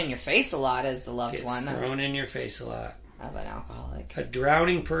 Gets thrown in your face a lot as the loved one. Gets thrown in your face a lot. Of an alcoholic. A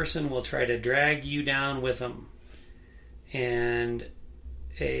drowning person will try to drag you down with them. And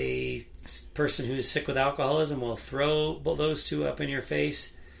a person who is sick with alcoholism will throw those two up in your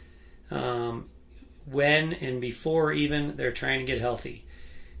face when and before even they're trying to get healthy.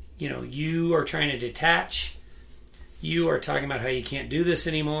 You are trying to detach. You are talking about how you can't do this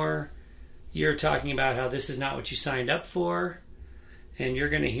anymore. You're talking about how this is not what you signed up for. And you're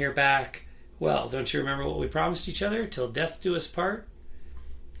going to hear back, well, don't you remember what we promised each other? Till death do us part,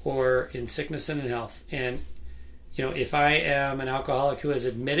 or in sickness and in health. And, if I am an alcoholic who has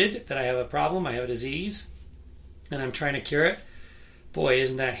admitted that I have a problem, I have a disease, and I'm trying to cure it, boy,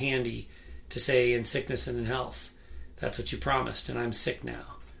 isn't that handy to say in sickness and in health. That's what you promised, and I'm sick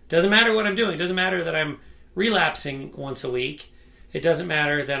now. Doesn't matter what I'm doing. It doesn't matter that I'm relapsing once a week. It doesn't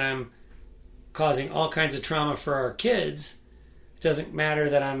matter that I'm causing all kinds of trauma for our kids. It doesn't matter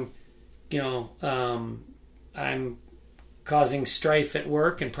that I'm causing strife at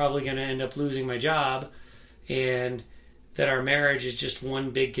work and probably going to end up losing my job, and that our marriage is just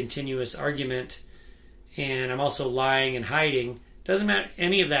one big continuous argument, and I'm also lying and hiding. Doesn't matter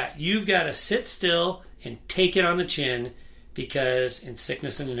any of that. You've got to sit still and take it on the chin, because in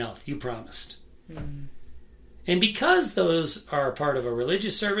sickness and in health, you promised. And because those are part of a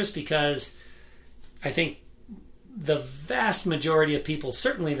religious service, because I think the vast majority of people,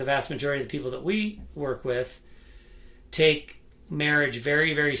 certainly the vast majority of the people that we work with, take marriage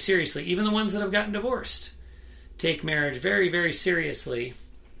very, very seriously. Even the ones that have gotten divorced take marriage very, very seriously.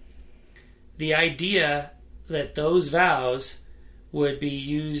 The idea that those vows would be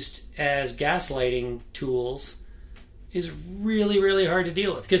used as gaslighting tools is really, really hard to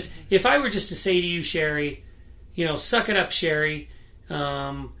deal with. Because if I were just to say to you, Sherry, suck it up, Sherry,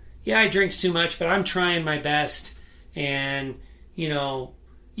 yeah, I drink too much, but I'm trying my best. And,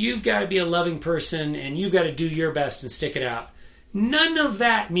 you've got to be a loving person and you've got to do your best and stick it out. None of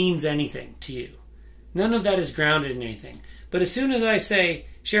that means anything to you. None of that is grounded in anything. But as soon as I say,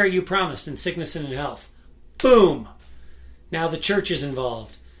 Sherry, you promised in sickness and in health, boom! Now the church is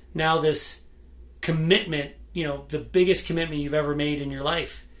involved. Now this commitment, the biggest commitment you've ever made in your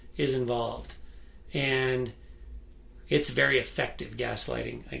life is involved. And it's very effective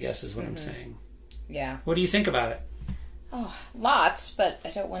gaslighting, I guess is what I'm saying. Yeah. What do you think about it? Oh, lots, but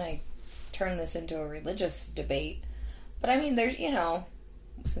I don't want to turn this into a religious debate. But I mean, there's,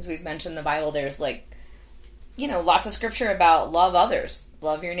 since we've mentioned the Bible, there's lots of scripture about love others.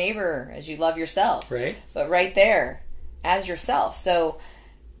 Love your neighbor as you love yourself. Right. But right there, as yourself. So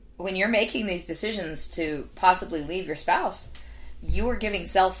when you're making these decisions to possibly leave your spouse, you are giving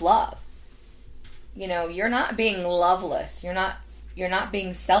self-love. You're not being loveless. You're not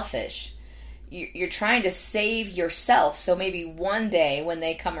being selfish. You're trying to save yourself. So maybe one day when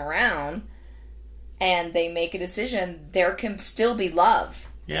they come around and they make a decision, there can still be love.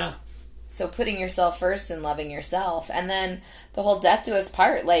 Yeah. So putting yourself first and loving yourself. And then the whole death do us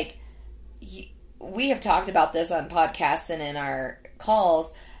part. We have talked about this on podcasts and in our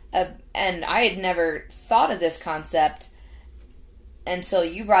calls. And I had never thought of this concept until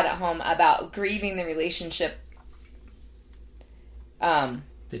you brought it home about grieving the relationship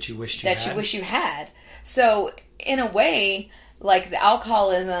that you wish you had. So in a way, like the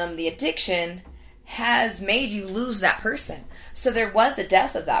alcoholism, the addiction has made you lose that person. So there was a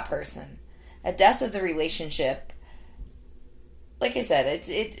death of that person, a death of the relationship. Like I said,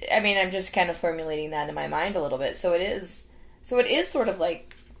 I'm just kind of formulating that in my mind a little bit. So it is sort of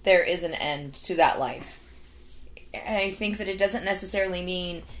like there is an end to that life. And I think that it doesn't necessarily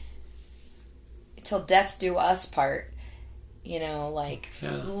mean till death do us part,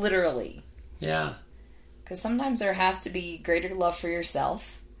 literally. Yeah. Because sometimes there has to be greater love for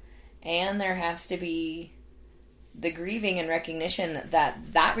yourself, and there has to be the grieving and recognition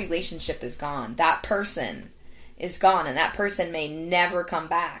that relationship is gone. That person is gone, and that person may never come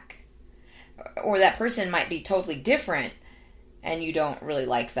back. Or that person might be totally different, and you don't really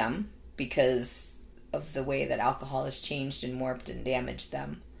like them because of the way that alcohol has changed and warped and damaged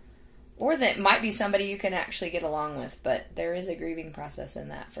them. Or that might be somebody you can actually get along with, but there is a grieving process in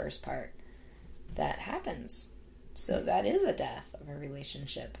that first part that happens. So that is a death of a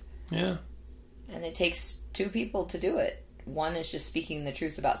relationship. Yeah. And it takes two people to do it. One is just speaking the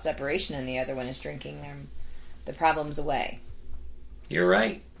truth about separation, and the other one is drinking the problems away. You're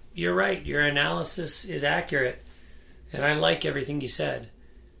right. Your analysis is accurate. And I like everything you said.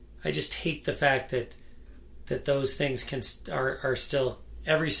 I just hate the fact that those things are still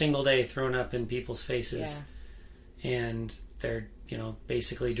every single day thrown up in people's faces. Yeah. And they're,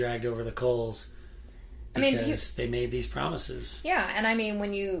 basically dragged over the coals because they made these promises. Yeah, and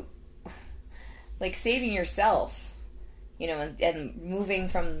when you saving yourself, and moving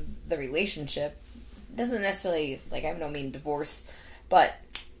from the relationship doesn't necessarily, I don't mean divorce, but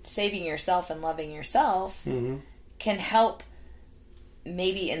saving yourself and loving yourself can help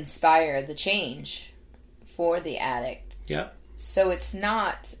maybe inspire the change for the addict. Yep. So it's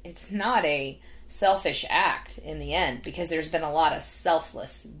not a selfish act in the end, because there's been a lot of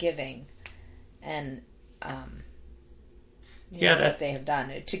selfless giving and that they have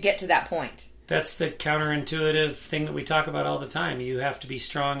done to get to that point. That's the counterintuitive thing that we talk about all the time. You have to be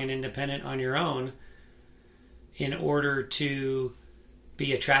strong and independent on your own in order to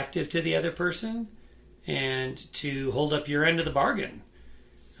be attractive to the other person and to hold up your end of the bargain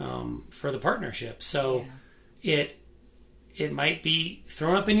for the partnership. So it might be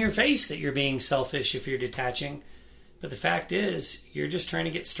thrown up in your face that you're being selfish if you're detaching, but the fact is you're just trying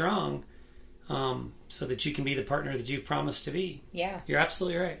to get strong so that you can be the partner that you've promised to be. Yeah. You're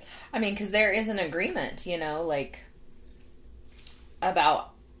absolutely right. Because there is an agreement,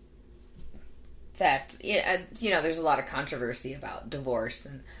 about that. There's a lot of controversy about divorce,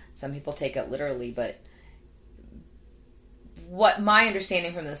 and some people take it literally, but what my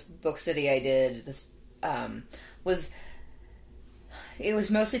understanding from this book study I did was it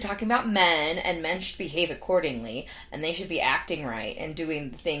was mostly talking about men, and men should behave accordingly, and they should be acting right and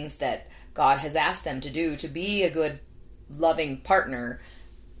doing the things that God has asked them to do to be a good, loving partner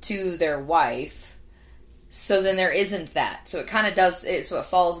to their wife. So then there isn't that. So it kind of does it. So it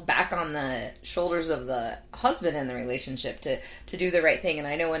falls back on the shoulders of the husband in the relationship to do the right thing. And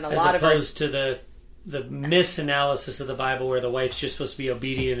I know in a lot of as opposed to the misanalysis of the Bible where the wife's just supposed to be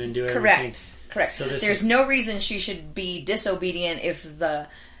obedient and do everything. Correct. So there's no reason she should be disobedient if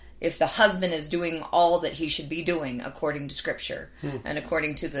if the husband is doing all that he should be doing according to Scripture and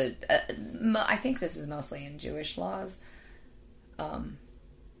according to the, I think this is mostly in Jewish laws.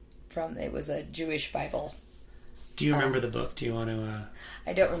 It was a Jewish Bible. Do you remember the book? Do you want to?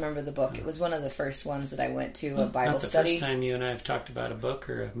 I don't remember the book. It was one of the first ones that I went to a Bible not the study. First time you and I have talked about a book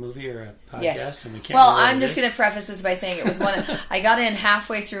or a movie or a podcast, yes. And we can't. Well, remember what I'm it just is. going to preface this by saying it was one. I got in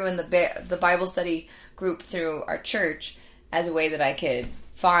halfway through in the Bible study group through our church as a way that I could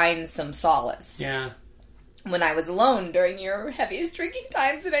find some solace. Yeah. When I was alone during your heaviest drinking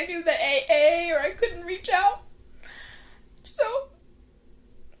times, and I knew that AA or I couldn't reach out. So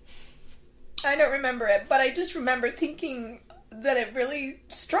I don't remember it, but I just remember thinking that it really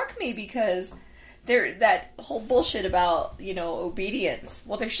struck me because that whole bullshit about, obedience.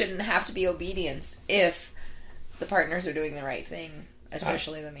 Well, there shouldn't have to be obedience if the partners are doing the right thing,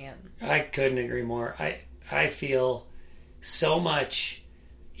 especially the man. I couldn't agree more. I feel so much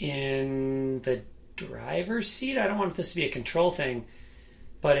in the driver's seat. I don't want this to be a control thing,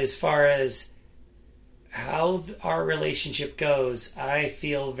 but as far as how our relationship goes, I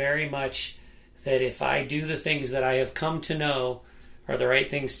feel very much that if I do the things that I have come to know are the right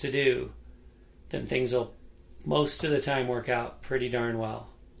things to do, then things will most of the time work out pretty darn well.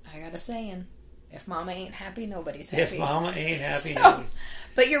 I got a saying, if mama ain't happy, nobody's happy. If mama ain't happy, so,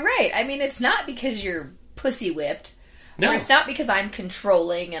 but you're right. I mean, it's not because you're pussy whipped. No. Or it's not because I'm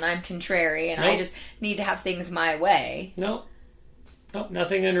controlling and I'm contrary and I just need to have things my way. No,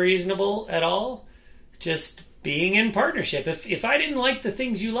 nothing unreasonable at all. Just being in partnership. If I didn't like the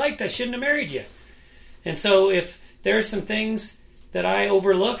things you liked, I shouldn't have married you. And so if there's some things that I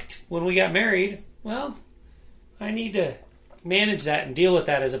overlooked when we got married, well, I need to manage that and deal with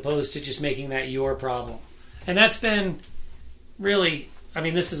that as opposed to just making that your problem. And that's been really,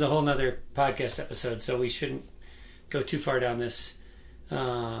 this is a whole nother podcast episode, so we shouldn't go too far down this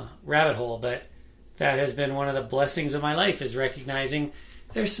rabbit hole, but that has been one of the blessings of my life, is recognizing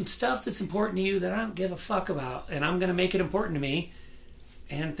there's some stuff that's important to you that I don't give a fuck about, and I'm going to make it important to me,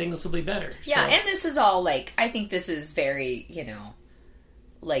 and things will be better. Yeah, and this is all, I think this is very,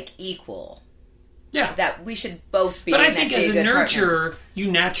 equal. Yeah. That we should both be. But I think as a nurturer, partner. you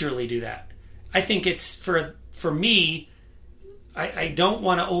naturally do that. I think it's, for me, I don't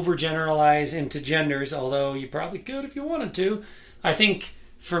want to overgeneralize into genders, although you probably could if you wanted to. I think,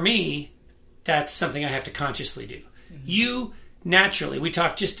 for me, that's something I have to consciously do. Mm-hmm. You... naturally, we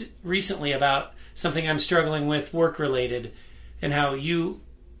talked just recently about something I'm struggling with work-related and how you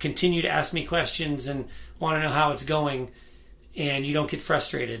continue to ask me questions and want to know how it's going, and you don't get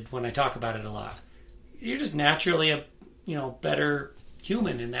frustrated when I talk about it a lot. You're just naturally a better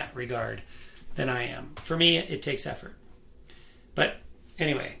human in that regard than I am. For me, it takes effort. But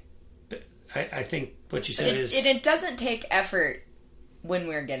anyway, I think what you said is... It doesn't take effort when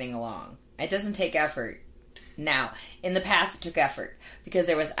we're getting along. It doesn't take effort now. In the past, it took effort because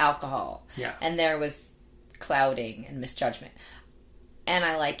there was alcohol. Yeah. And there was clouding and misjudgment. And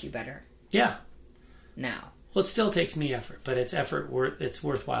I like you better. Yeah. Now. Well, it still takes me effort, but it's it's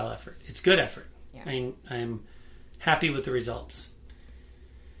worthwhile effort. It's good effort. Yeah. I'm happy with the results.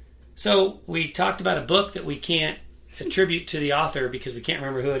 So we talked about a book that we can't attribute to the author because we can't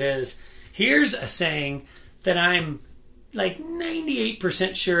remember who it is. Here's a saying that I'm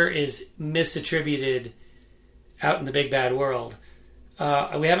 98% sure is misattributed out in the big bad world.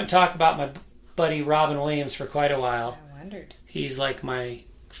 We haven't talked about my buddy Robin Williams for quite a while. I wondered. He's my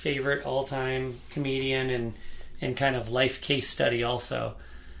favorite all-time comedian and kind of life case study also.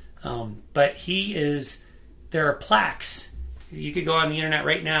 But there are plaques. You could go on the internet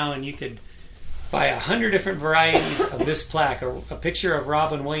right now and you could buy 100 different varieties of this plaque. A picture of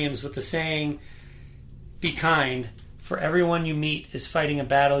Robin Williams with the saying, "Be kind, for everyone you meet is fighting a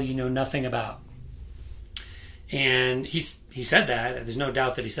battle you know nothing about." And he said that. There's no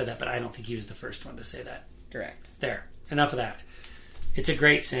doubt that he said that, but I don't think he was the first one to say that. Correct. There. Enough of that. It's a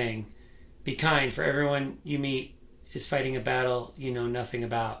great saying. Be kind, for everyone you meet is fighting a battle you know nothing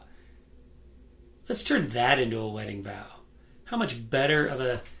about. Let's turn that into a wedding vow. How much better of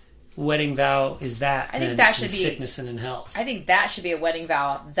a wedding vow is that than sickness and in health? I think that should be a wedding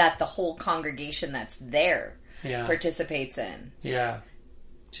vow that the whole congregation that's there Yeah. participates in. Yeah.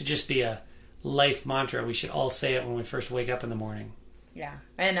 It should just be a life mantra. We should all say it when we first wake up in the morning. Yeah.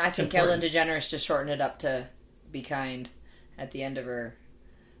 And I think Ellen DeGeneres just shortened it up to "be kind" at the end of her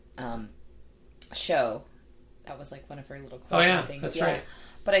show. That was one of her little closing things. That's right.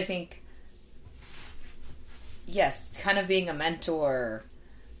 But I think, yes, kind of being a mentor,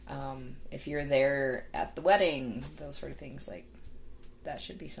 if you're there at the wedding, those sort of things, that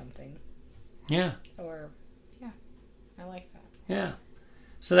should be something. Yeah. Or, yeah, I like that. Yeah.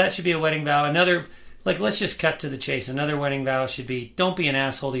 So that should be a wedding vow. Another, like, let's just cut to the chase. Another wedding vow should be, don't be an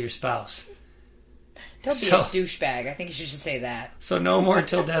asshole to your spouse. Don't be a douchebag. I think you should just say that. So no more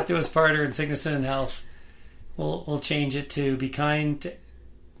till death do us part or in sickness and in health. We'll change it to be kind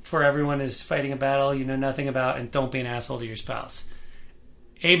for everyone is fighting a battle you know nothing about, and don't be an asshole to your spouse.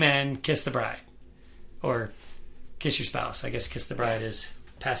 Amen. Kiss the bride. Or kiss your spouse. I guess kiss the bride is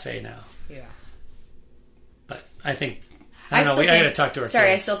passé now. Yeah. But I think, I don't know, I gotta talk to her.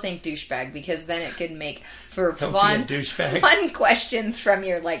 Sorry, kids. I still think douchebag, because then it could make for Don't be a fun questions from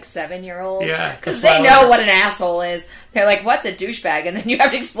your 7-year-old. Yeah. Because they know what an asshole is. They're like, what's a douchebag? And then you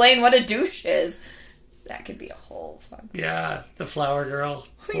have to explain what a douche is. That could be a whole fun. Yeah, the flower girl.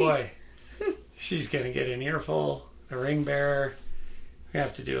 Boy, she's going to get an earful. The ring bearer. We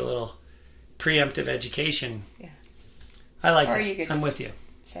have to do a little preemptive education. Yeah. I like or that. You could I'm with you.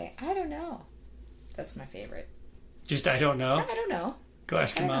 Say, I don't know. That's my favorite. Just, I don't know? I don't know. Go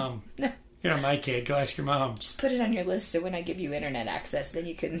ask your mom. No. You're not my kid. Go ask your mom. Just put it on your list so when I give you internet access, then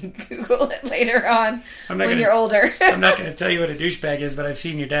you can Google it later on you're older. I'm not going to tell you what a douchebag is, but I've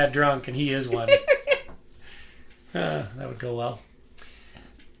seen your dad drunk, and he is one. That would go well.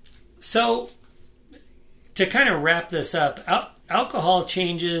 So, to kind of wrap this up, alcohol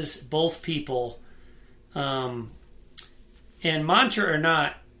changes both people. And mantra or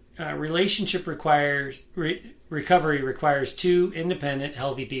not, relationship recovery requires two independent,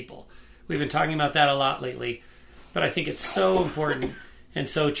 healthy people. We've been talking about that a lot lately, but I think it's so important and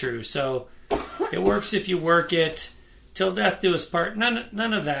so true. So it works if you work it. Till death do us part.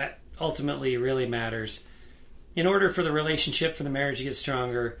 None of that ultimately really matters. In order for the relationship, for the marriage to get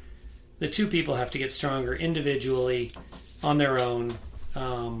stronger, the two people have to get stronger individually on their own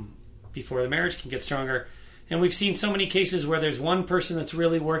before the marriage can get stronger. And we've seen so many cases where there's one person that's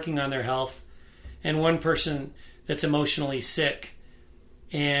really working on their health and one person that's emotionally sick.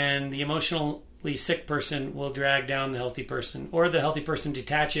 And the emotionally sick person will drag down the healthy person, or the healthy person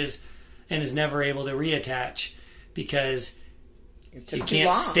detaches and is never able to reattach because you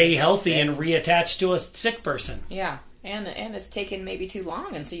can't stay healthy and reattach to a sick person. Yeah, and it's taken maybe too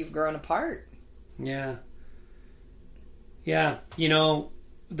long, and so you've grown apart. Yeah. Yeah,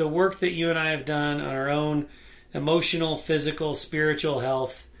 the work that you and I have done on our own emotional, physical, spiritual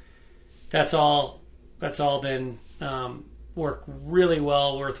health, that's all been work really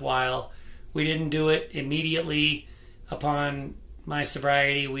well, worthwhile. We didn't do it immediately upon my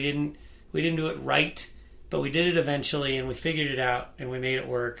sobriety. We didn't do it right, but we did it eventually, and we figured it out, and we made it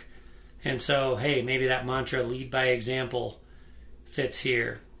work. And so, hey, maybe that mantra, lead by example, fits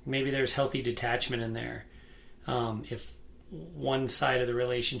here. Maybe there's healthy detachment in there. If one side of the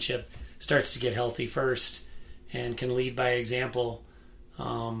relationship starts to get healthy first and can lead by example,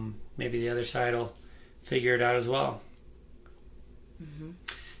 maybe the other side will figure it out as well. Mm-hmm.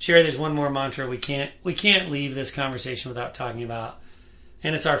 Sherry, there's one more mantra we can't leave this conversation without talking about,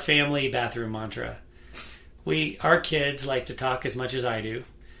 and it's our family bathroom mantra. Our kids like to talk as much as I do,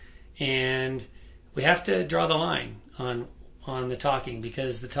 and we have to draw the line on the talking,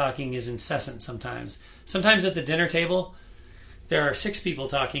 because the talking is incessant sometimes. Sometimes at the dinner table, there are 6 people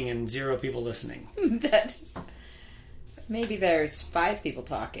talking and 0 people listening. Maybe there's 5 people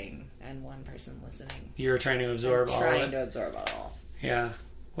talking and 1 person listening. You're trying to absorb all of it? Trying to absorb it all. Yeah.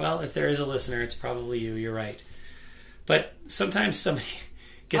 Well, if there is a listener, it's probably you. You're right. But sometimes somebody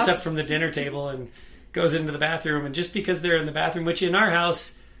gets up from the dinner table and goes into the bathroom, and just because they're in the bathroom, which in our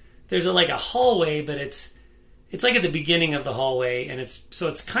house, there's a hallway, but it's like at the beginning of the hallway, and it's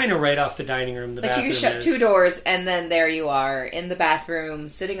kind of right off the dining room. The bathroom you shut 2 doors, and then there you are in the bathroom,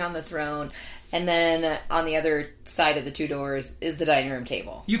 sitting on the throne, and then on the other side of the 2 doors is the dining room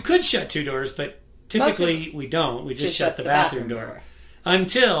table. You could shut 2 doors, but typically we don't. We just shut the bathroom door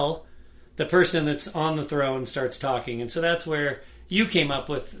until the person that's on the throne starts talking. And so that's where you came up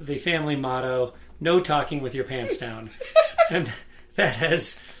with the family motto, no talking with your pants down. And that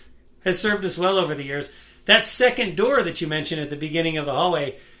has served us well over the years. That second door that you mentioned at the beginning of the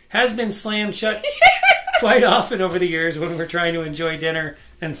hallway has been slammed shut quite often over the years when we're trying to enjoy dinner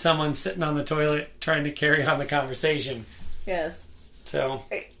and someone's sitting on the toilet trying to carry on the conversation. Yes. So,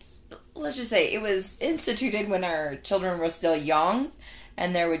 let's just say it was instituted when our children were still young,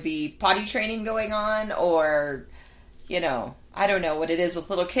 and there would be potty training going on, or, I don't know what it is with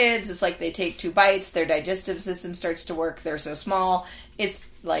little kids. It's like they take 2 bites, their digestive system starts to work, they're so small, it's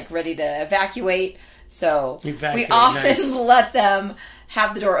like ready to evacuate. So we often let them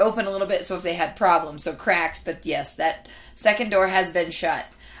have the door open a little bit, so if they had problems, so cracked. But yes, that second door has been shut.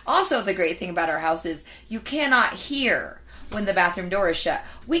 Also, the great thing about our house is you cannot hear when the bathroom door is shut.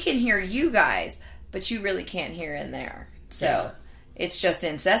 We can hear you guys, but you really can't hear in there. So It's just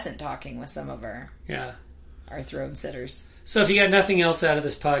incessant talking with some of our throne sitters. So if you got nothing else out of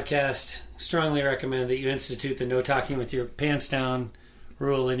this podcast, strongly recommend that you institute the no talking with your pants down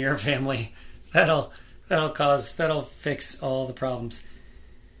rule in your family. That'll fix all the problems.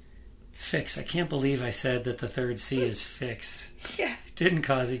 Fix. I can't believe I said that the third C is fix. Yeah. It didn't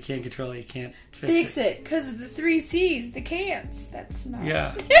cause it, you can't control it, you can't fix it. Because of the 3 C's, the can'ts. That's not...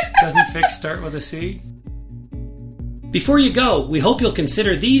 Yeah. Doesn't fix start with a C? Before you go, we hope you'll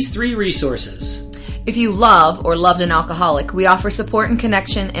consider these 3 resources. If you love or loved an alcoholic, we offer support and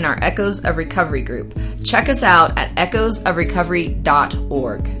connection in our Echoes of Recovery group. Check us out at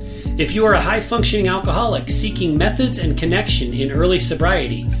echoesofrecovery.org. If you are a high-functioning alcoholic seeking methods and connection in early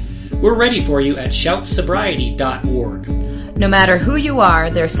sobriety, we're ready for you at shoutsobriety.org. No matter who you are,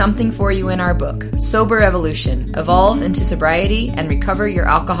 there's something for you in our book, Sober Evolution. Evolve into sobriety and recover your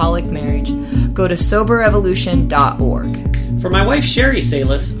alcoholic marriage. Go to soberevolution.org. For my wife, Sherry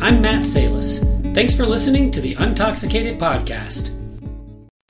Salis, I'm Matt Salis. Thanks for listening to the Untoxicated Podcast.